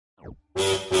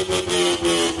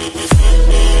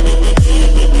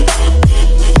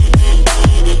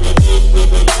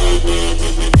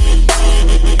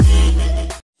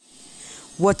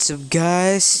What's up,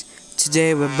 guys?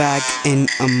 Today we're back in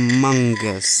Among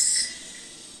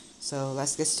Us. So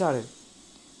let's get started.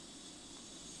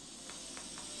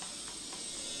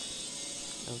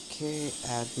 Okay,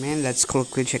 admin. Let's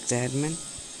quickly check the admin.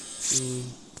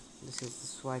 This is the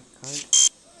swipe card.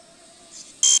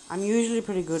 I'm usually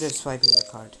pretty good at swiping the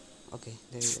card. Okay,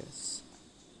 there it is.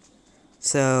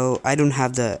 So I don't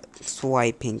have the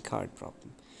swiping card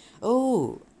problem.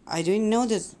 Oh, I didn't know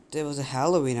that there was a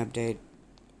Halloween update.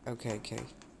 Okay.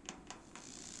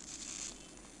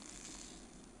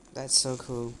 That's so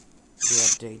cool. The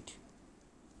update.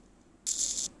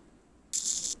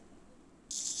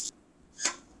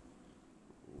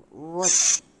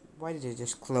 What? Why did I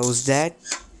just close that?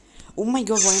 Oh my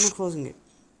god, why am I closing it?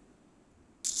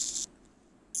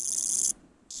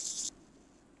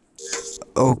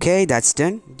 Okay, that's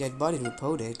done. Dead body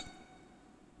reported.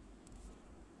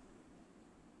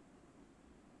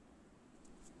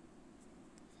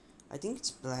 I think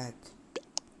it's black.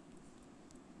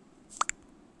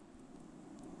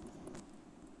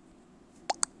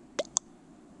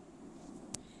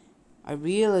 I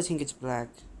really think it's black.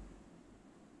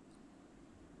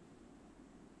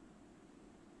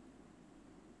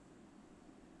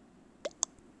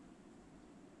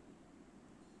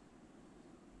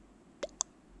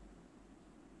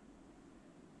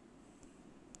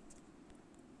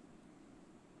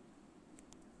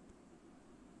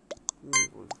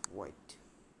 It was white.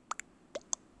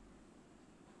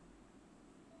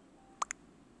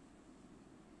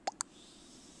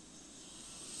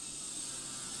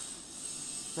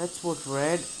 Let's vote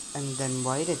red and then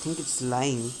white. I think it's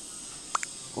lying.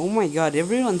 Oh my god,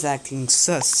 everyone's acting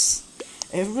sus.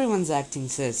 Everyone's acting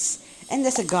sus. And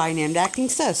there's a guy named acting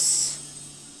sus.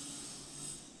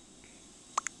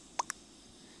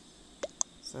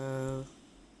 So...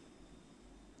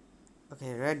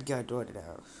 Okay, red got voted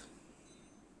out.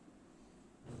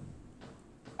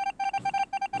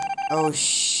 Oh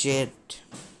shit.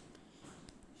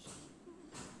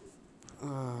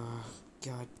 Oh,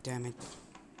 god damn it.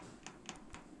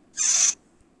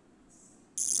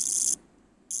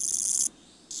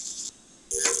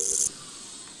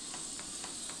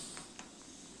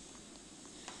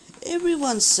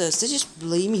 Everyone's sus. They're just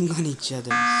blaming on each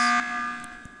other.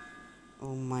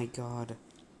 Oh my god.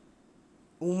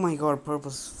 Oh my god,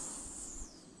 Purple's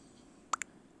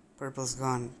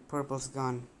gone. Purple's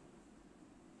gone.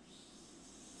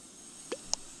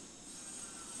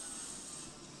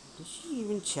 Did she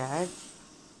even chat?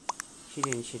 She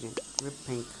didn't. Rip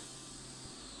Pink.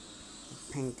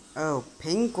 Pink. Oh,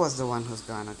 Pink was the one who's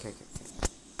gone. Okay.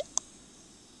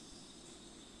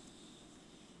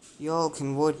 Y'all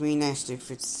can vote me next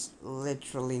if it's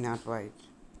literally not right.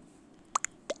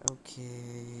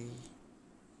 Okay.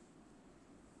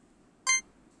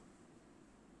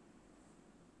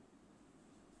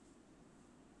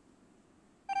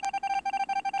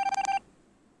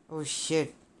 Oh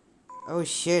shit. Oh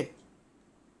shit.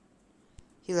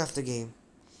 He left the game.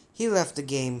 He left the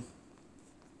game.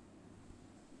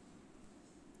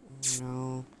 Oh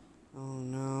no. Oh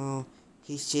no.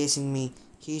 He's chasing me.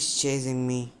 He's chasing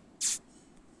me.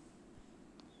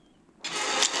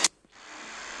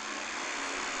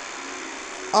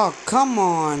 Oh, come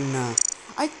on.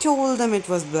 I told them it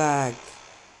was black.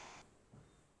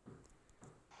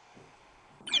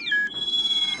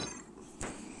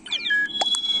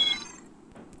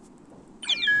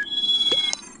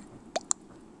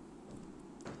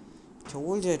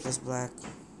 Told you it was black.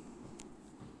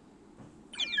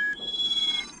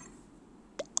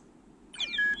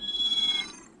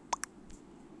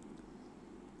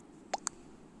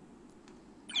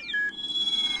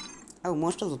 Oh,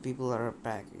 most of the people are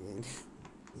back again.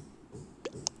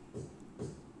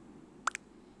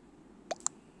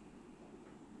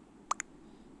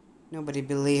 Nobody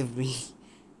believed me.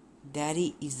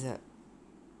 Daddy is a...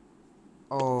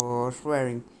 Oh,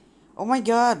 swearing. Oh my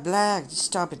god, black, just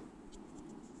stop it.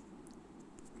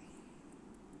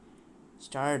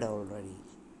 Started already.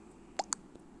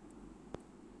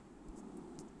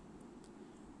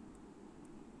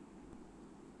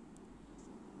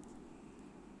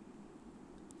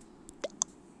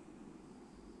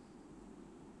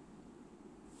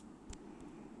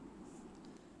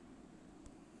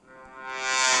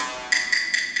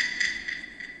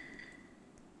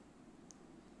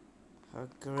 Oh,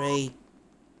 great.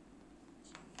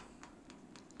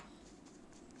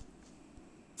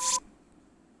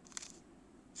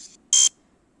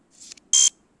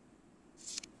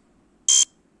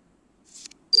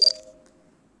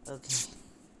 Okay.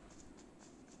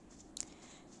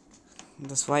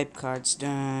 The swipe card's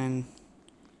done.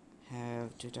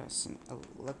 Have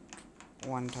 2011.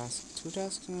 one task, two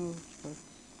tasks, no,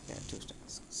 yeah, two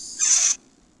tasks.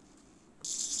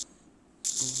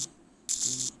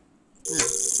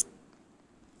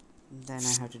 Then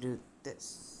I have to do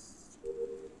this.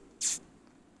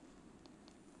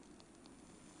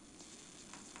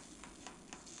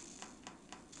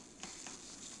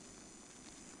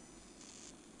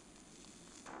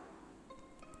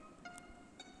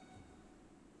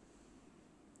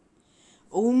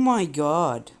 Oh my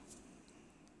god.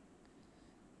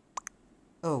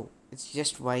 Oh, it's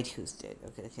just white who's dead.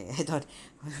 Okay, okay. I thought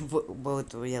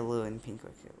both yellow and pink were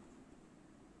killed.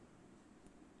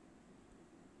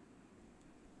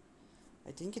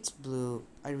 I think it's blue.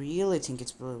 I really think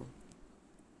it's blue.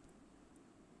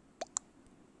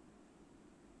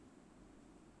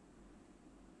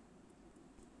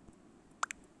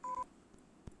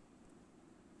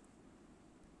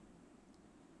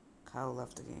 Kyle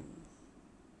left the game.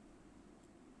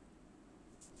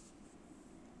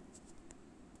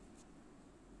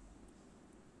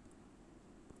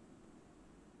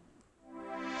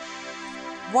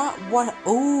 What?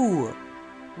 Oh,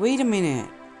 wait a minute.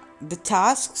 The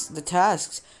tasks.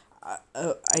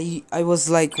 I was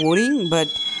like voting, but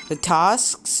the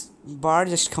tasks bar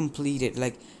just completed.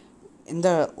 Like in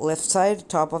the left side,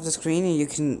 top of the screen, and you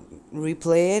can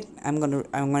replay it. I'm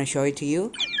gonna show it to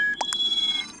you.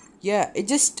 Yeah, it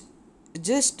just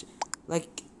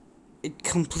like it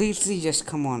completely just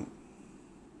come on.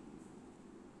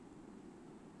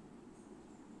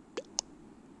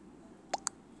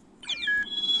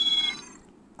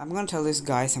 I'm gonna tell these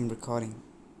guys I'm recording.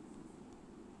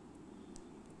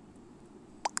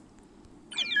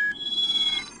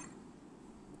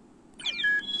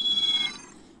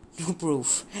 No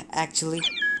proof. Actually,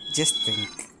 just think.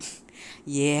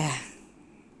 Yeah.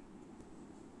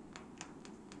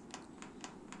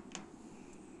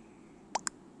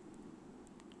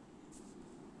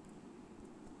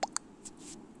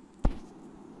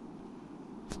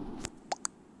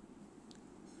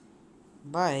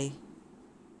 Bye.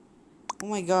 Oh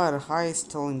my god, Hi is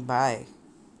telling bye.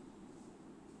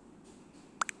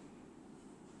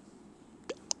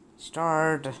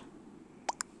 Start.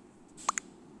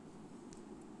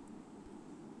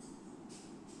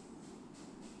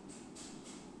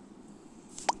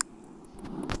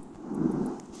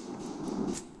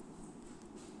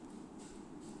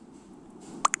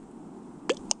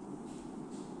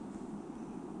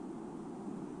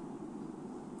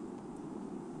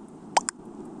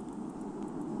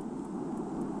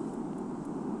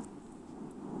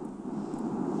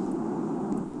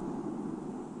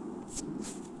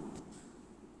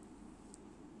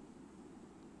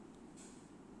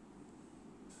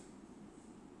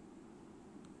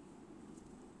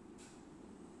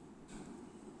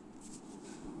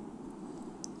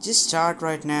 Just start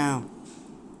right now.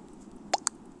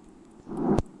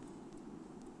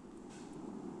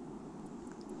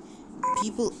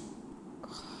 People.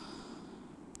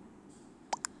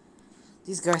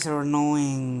 These guys are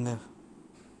annoying.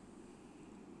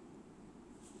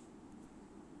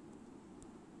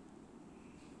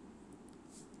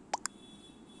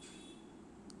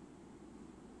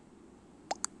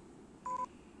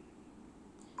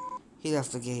 He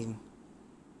left the game.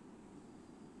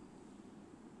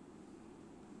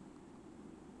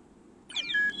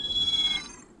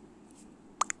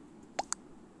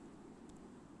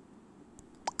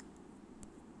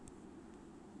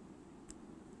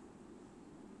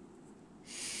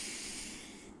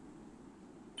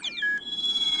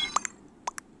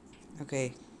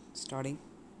 Okay, starting.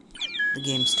 The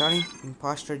game starting.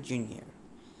 Imposter Junior.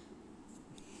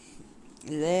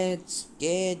 Let's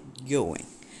get going.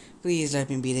 Please let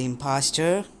me be the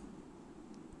imposter.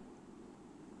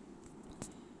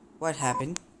 What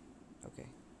happened? Okay.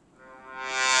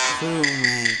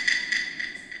 Crewmate.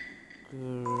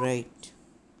 Great.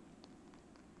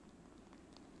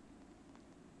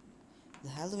 The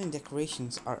Halloween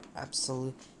decorations are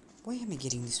absolute. Why am I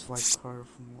getting this white card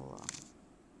from Mulan?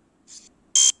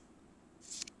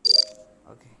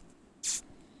 Okay.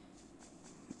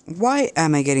 Why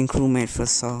am I getting crewmate for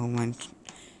so much?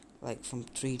 Like from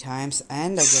 3 times,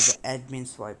 and I get the admin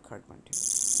swipe card one too.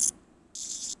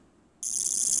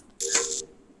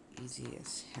 Easy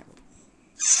as hell.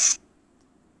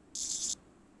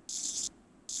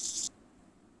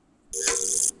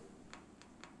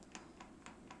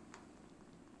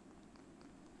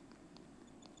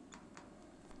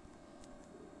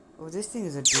 Oh, this thing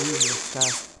is a dangerous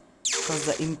task, because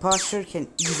the imposter can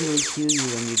easily kill you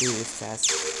when you do this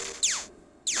task.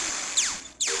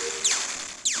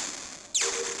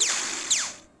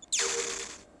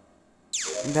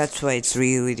 That's why it's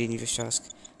really dangerous task.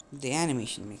 The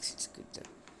animation makes it good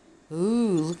though.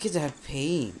 Ooh, look at that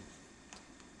paint.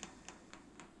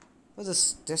 Oh,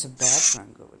 there's a bat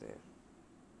trunk over there.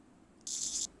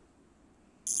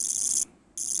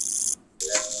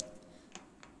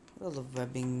 All the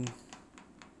webbing,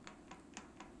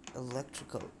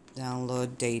 electrical,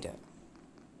 download data.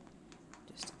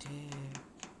 Just a tick.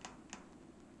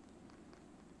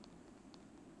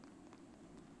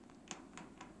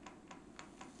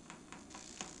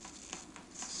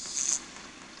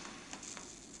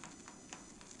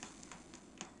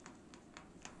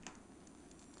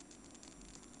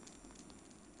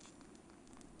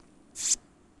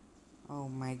 Oh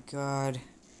my god.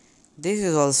 This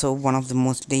is also one of the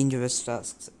most dangerous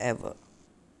tasks ever.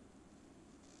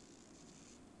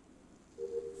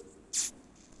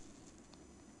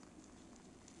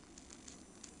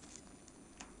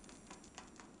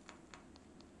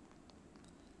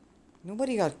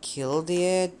 Nobody got killed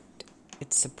yet.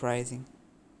 It's surprising.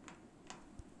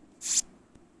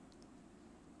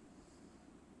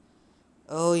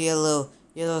 Oh, yellow.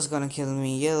 Yellow's gonna kill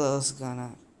me. Yellow's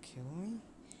gonna kill me?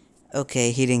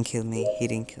 Okay, he didn't kill me. He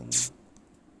didn't kill me.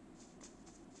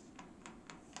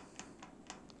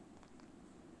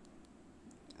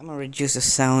 I'm gonna reduce the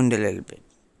sound a little bit.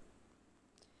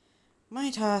 My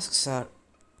tasks are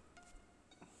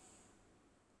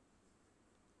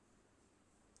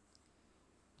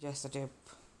just a tip.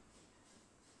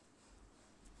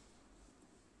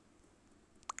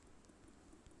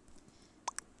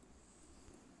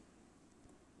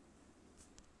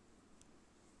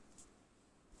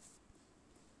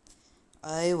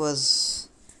 I was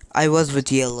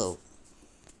with yellow.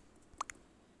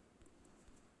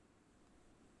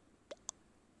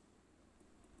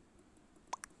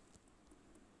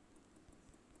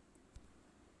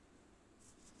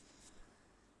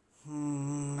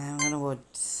 I'm gonna vote.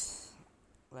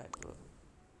 Right.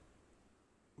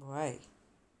 Why?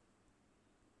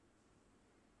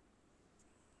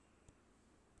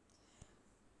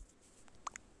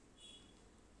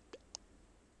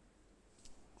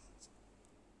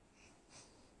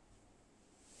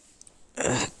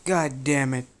 God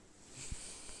damn it.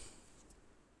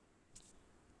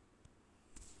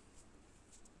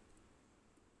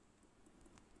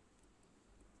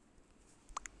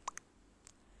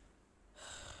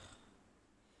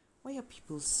 Why are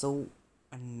people so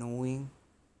annoying?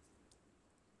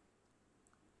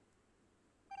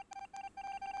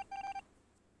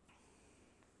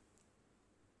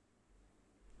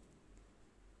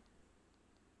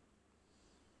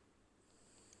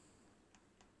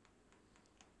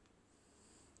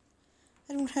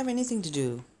 I don't have anything to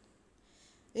do.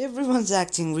 Everyone's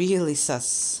acting really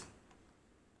sus.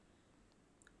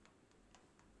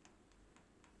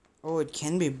 Oh, it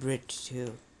can be Brit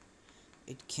too.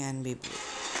 It can be Brit.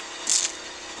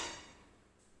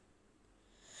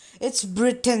 It's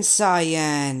Brit and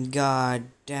Cyan. God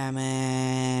damn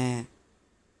it.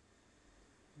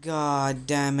 God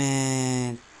damn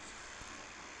it.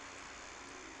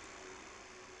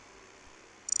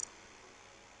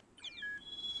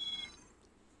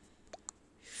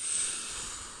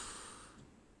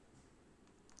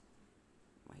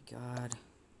 My god.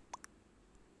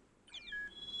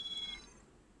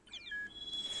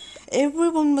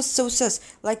 Everyone was so sus.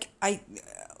 Like,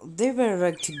 they were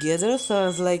like together, so I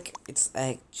was like, it's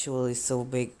actually so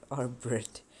big or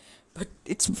Brit. But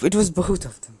it was both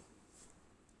of them.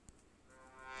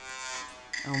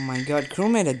 Oh my god,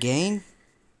 crewmate again?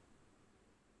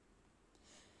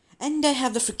 And I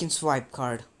have the freaking swipe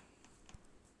card.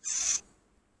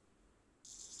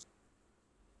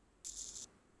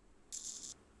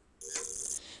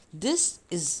 This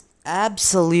is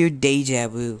absolute deja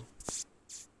vu.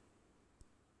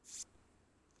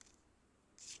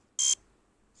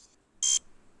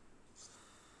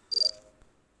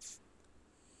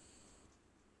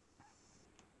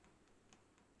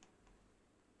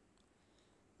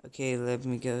 Okay, let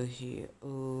me go here.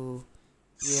 Oh,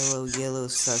 yellow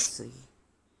sussy.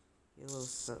 Yellow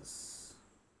sus.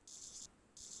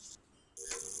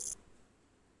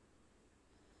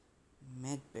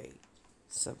 Medbay.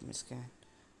 Submiscan.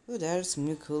 Oh, there are some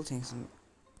new cool things.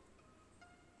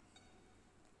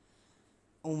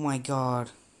 Oh my god.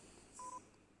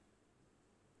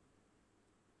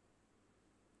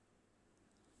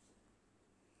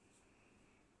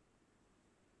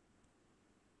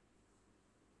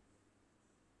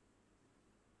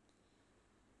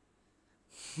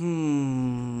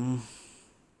 In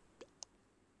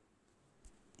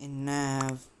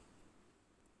nav,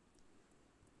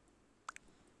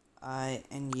 I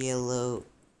and yellow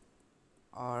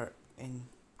are in.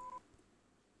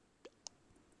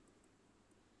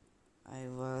 I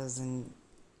was in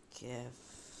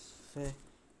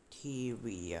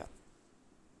cafeteria.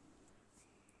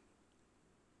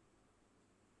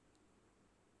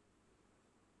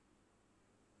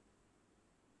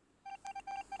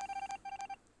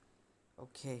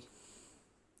 Okay.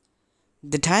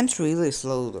 The time's really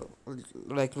slow though.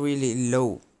 Like really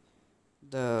low.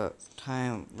 The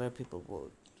time where people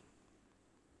vote.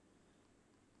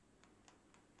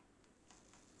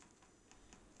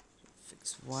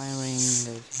 Fix wiring.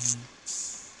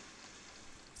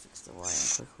 Fix the wiring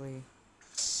quickly.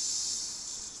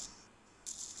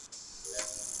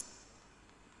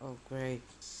 Oh great.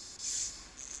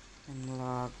 I'm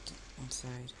locked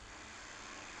inside.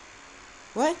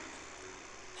 What?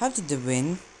 How did they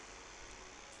win?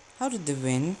 How did they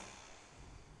win?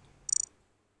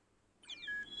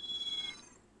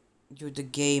 Dude, the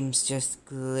game's just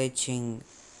glitching.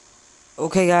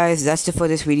 Okay guys, that's it for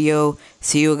this video.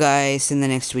 See you guys in the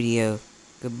next video.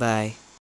 Goodbye.